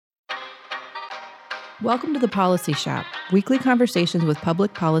Welcome to the Policy Shop, weekly conversations with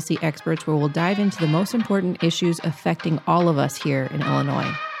public policy experts where we'll dive into the most important issues affecting all of us here in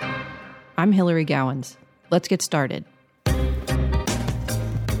Illinois. I'm Hillary Gowans. Let's get started.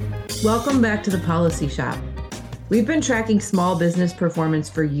 Welcome back to the Policy Shop. We've been tracking small business performance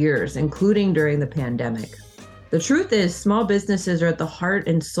for years, including during the pandemic. The truth is, small businesses are at the heart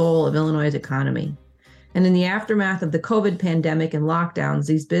and soul of Illinois' economy. And in the aftermath of the COVID pandemic and lockdowns,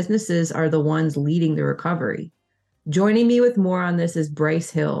 these businesses are the ones leading the recovery. Joining me with more on this is Bryce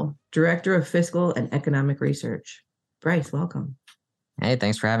Hill, Director of Fiscal and Economic Research. Bryce, welcome. Hey,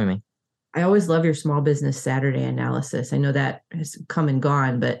 thanks for having me. I always love your Small Business Saturday analysis. I know that has come and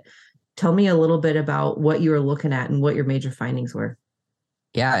gone, but tell me a little bit about what you were looking at and what your major findings were.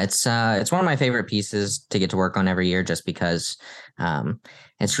 Yeah, it's one of my favorite pieces to get to work on every year, just because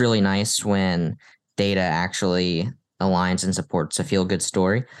it's really nice when data actually aligns and supports a feel-good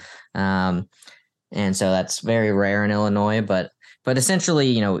story. And so that's very rare in Illinois, but essentially,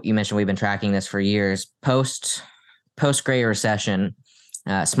 you mentioned we've been tracking this for years. Post-Great Recession,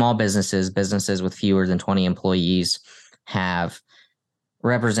 small businesses with fewer than 20 employees have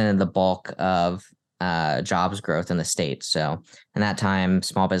represented the bulk of jobs growth in the state. So in that time,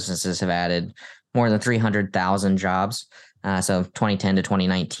 small businesses have added more than 300,000 jobs. So 2010 to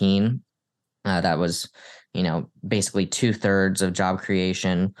 2019, that was, basically 2/3 of job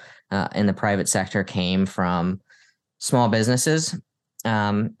creation in the private sector came from small businesses.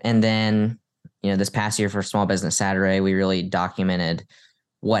 And then, this past year for Small Business Saturday, we really documented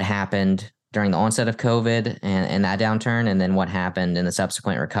what happened during the onset of COVID and that downturn, and then what happened in the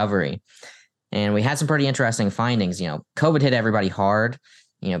subsequent recovery. And we had some pretty interesting findings. COVID hit everybody hard.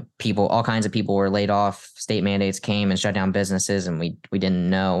 All kinds of people were laid off. State mandates came and shut down businesses, and we didn't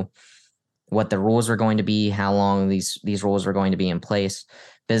know what the rules were going to be, how long these rules were going to be in place.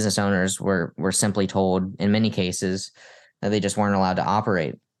 Business owners were simply told, in many cases, that they just weren't allowed to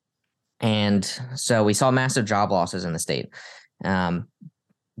operate. And so we saw massive job losses in the state.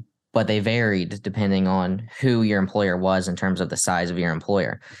 But they varied depending on who your employer was in terms of the size of your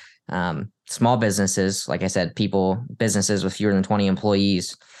employer. Small businesses, like I said, businesses with fewer than 20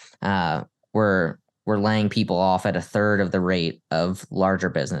 employees were laying people off at 1/3 of the rate of larger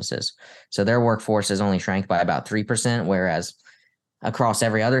businesses. So their workforces only shrank by about 3%, whereas across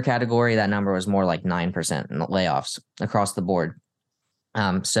every other category, that number was more like 9% in the layoffs across the board.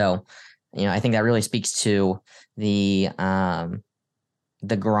 So I think that really speaks to the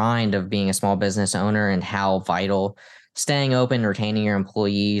grind of being a small business owner and how vital staying open, retaining your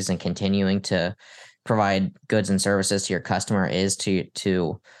employees, and continuing to provide goods and services to your customer is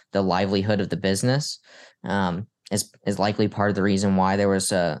to the livelihood of the business. Is likely part of the reason why there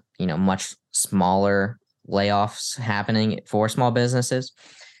was much smaller layoffs happening for small businesses.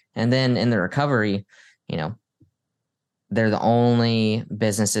 And then in the recovery, they're the only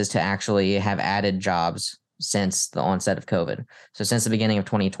businesses to actually have added jobs since the onset of COVID. So since the beginning of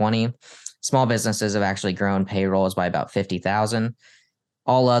 2020, small businesses have actually grown payrolls by about 50,000.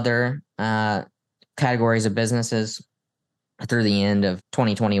 All other categories of businesses through the end of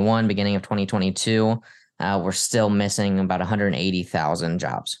 2021, beginning of 2022, we're still missing about 180,000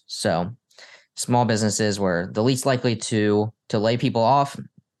 jobs. So small businesses were the least likely to lay people off.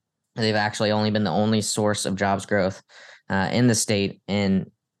 They've actually only been the only source of jobs growth in the state in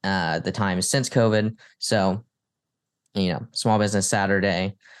the time since COVID. So, Small Business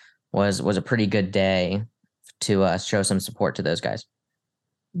Saturday was a pretty good day to show some support to those guys.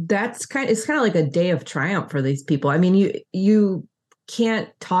 It's kind of like a day of triumph for these people. I mean, you can't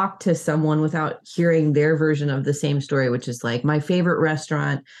talk to someone without hearing their version of the same story, which is like my favorite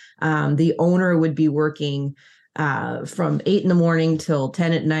restaurant. The owner would be working from 8 a.m. till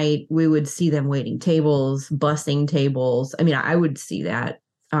 10 p.m. We would see them waiting tables, bussing tables. I mean, I would see that.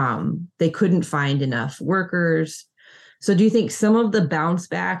 They couldn't find enough workers. So do you think some of the bounce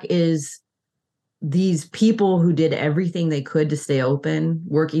back is these people who did everything they could to stay open,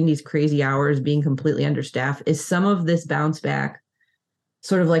 working these crazy hours, being completely understaffed? Is some of this bounce back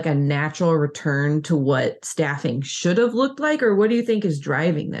sort of like a natural return to what staffing should have looked like? Or what do you think is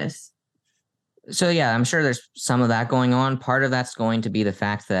driving this? So, yeah, I'm sure there's some of that going on. Part of that's going to be the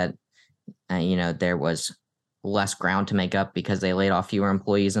fact that, there was less ground to make up because they laid off fewer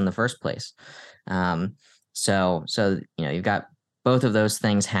employees in the first place. So you've got both of those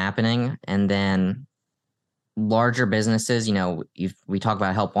things happening. And then larger businesses, we talk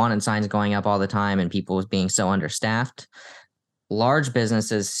about help wanted signs going up all the time and people being so understaffed. Large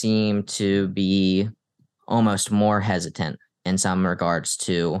businesses seem to be almost more hesitant in some regards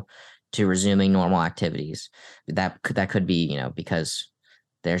to resuming normal activities. That could be, because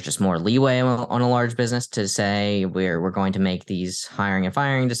there's just more leeway on a large business to say we're going to make these hiring and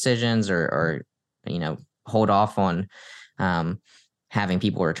firing decisions, or hold off on having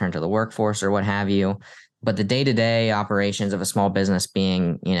people return to the workforce or what have you. But the day-to-day operations of a small business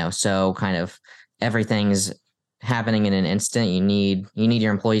being, so kind of everything's happening in an instant. You need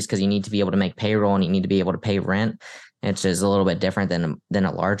your employees because you need to be able to make payroll and you need to be able to pay rent. Which is a little bit different than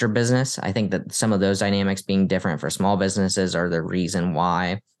a larger business. I think that some of those dynamics being different for small businesses are the reason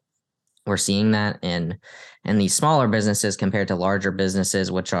why we're seeing that in these smaller businesses compared to larger businesses,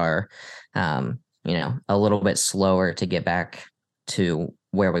 which are, a little bit slower to get back to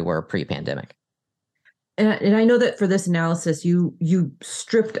where we were pre-pandemic. And I know that for this analysis, you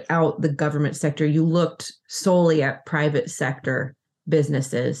stripped out the government sector. You looked solely at private sector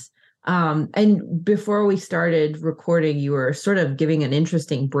businesses. And before we started recording, you were sort of giving an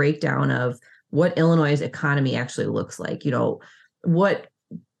interesting breakdown of what Illinois' economy actually looks like. What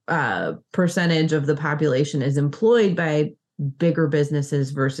percentage of the population is employed by bigger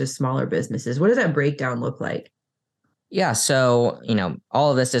businesses versus smaller businesses? What does that breakdown look like? Yeah, so,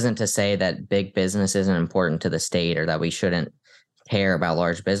 all of this isn't to say that big business isn't important to the state or that we shouldn't care about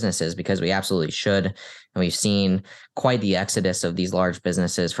large businesses, because we absolutely should. And we've seen quite the exodus of these large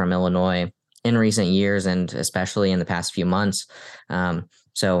businesses from Illinois in recent years, and especially in the past few months.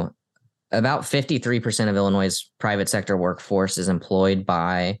 So about 53% of Illinois' private sector workforce is employed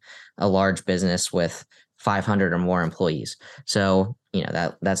by a large business with 500 or more employees. So,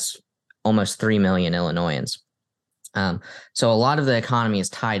 that's almost 3 million Illinoisans. So a lot of the economy is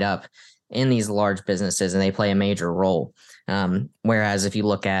tied up in these large businesses, and they play a major role. Whereas if you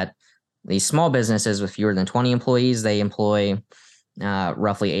look at these small businesses with fewer than 20 employees, they employ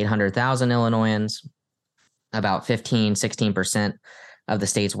roughly 800,000 Illinoisans, about 16% of the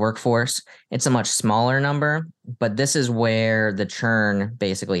state's workforce. It's a much smaller number, but this is where the churn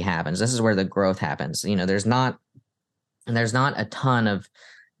basically happens. This is where the growth happens. There's not a ton of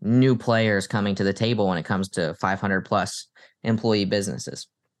new players coming to the table when it comes to 500 plus employee businesses.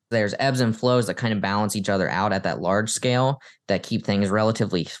 There's ebbs and flows that kind of balance each other out at that large scale that keep things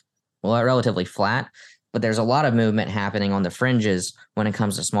relatively flat. But there's a lot of movement happening on the fringes when it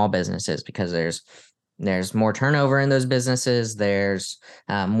comes to small businesses, because there's more turnover in those businesses. There's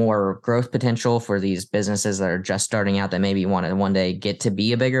more growth potential for these businesses that are just starting out that maybe want to one day get to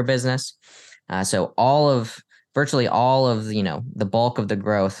be a bigger business. So virtually all of the bulk of the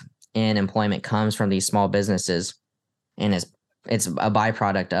growth in employment comes from these small businesses, and it's a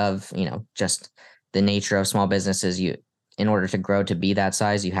byproduct of just the nature of small businesses. In order to grow to be that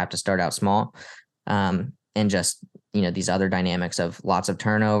size, you have to start out small, and just these other dynamics of lots of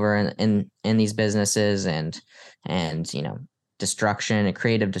turnover in these businesses, and destruction and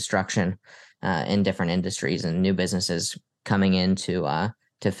creative destruction in different industries, and new businesses coming in to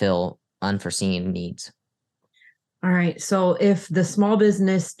fill unforeseen needs. All right. So if the small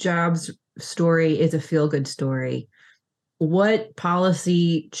business jobs story is a feel-good story, what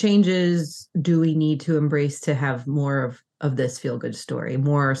policy changes do we need to embrace to have more of this feel-good story,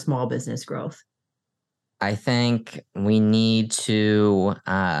 more small business growth? I think we need to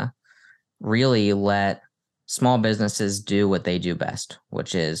really let small businesses do what they do best,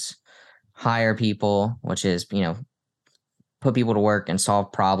 which is hire people, which is, put people to work and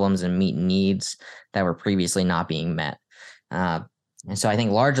solve problems and meet needs that were previously not being met. And so I think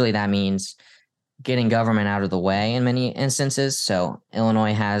largely that means getting government out of the way in many instances. So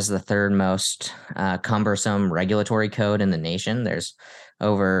Illinois has the third most cumbersome regulatory code in the nation. There's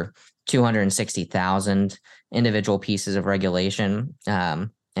over 260,000 individual pieces of regulation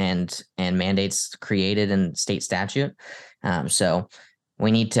and mandates created in state statute. So we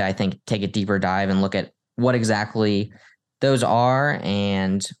need to, I think, take a deeper dive and look at what exactly those are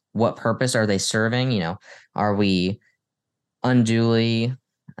and what purpose are they serving. Are we unduly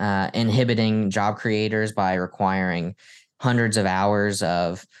inhibiting job creators by requiring hundreds of hours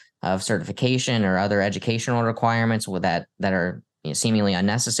of certification or other educational requirements that are seemingly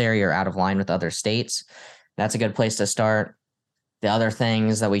unnecessary or out of line with other states? That's a good place to start. The other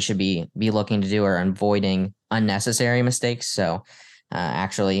things that we should be looking to do are avoiding unnecessary mistakes. So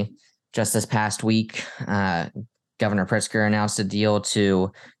actually, just this past week, Governor Pritzker announced a deal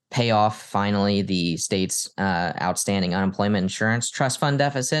to pay off finally the state's outstanding unemployment insurance trust fund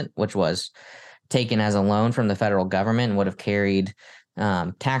deficit, which was taken as a loan from the federal government and would have carried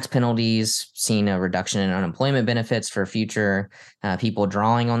tax penalties, seen a reduction in unemployment benefits for future people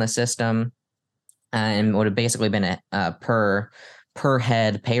drawing on the system, and would have basically been a per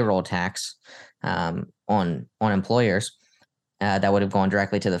head payroll tax on employers that would have gone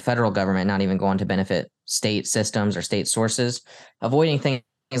directly to the federal government, not even going to benefit state systems or state sources, avoiding things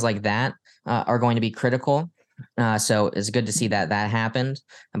like that are going to be critical. So it's good to see that happened,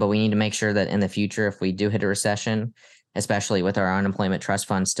 but we need to make sure that in the future, if we do hit a recession, especially with our unemployment trust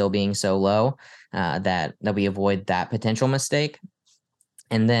fund still being so low, that we avoid that potential mistake.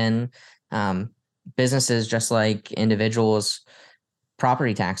 And then businesses, just like individuals,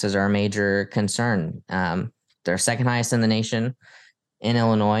 property taxes are a major concern. They're second highest in the nation in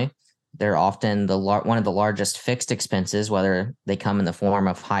Illinois. They're often one of the largest fixed expenses, whether they come in the form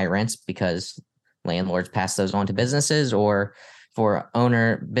of high rents because landlords pass those on to businesses, or for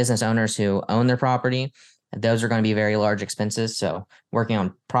business owners who own their property. Those are going to be very large expenses. So working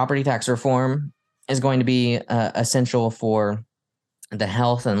on property tax reform is going to be essential for the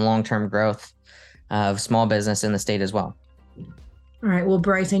health and long-term growth of small business in the state as well. All right. Well,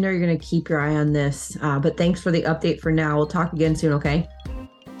 Bryce, I know you're going to keep your eye on this, but thanks for the update for now. We'll talk again soon, okay?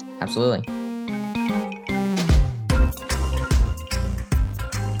 Absolutely.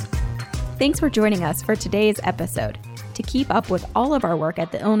 Thanks for joining us for today's episode. To keep up with all of our work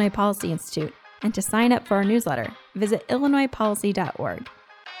at the Illinois Policy Institute and to sign up for our newsletter, visit illinoispolicy.org.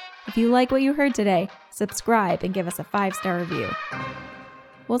 If you like what you heard today, subscribe and give us a 5-star review.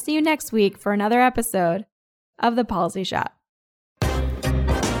 We'll see you next week for another episode of The Policy Shop.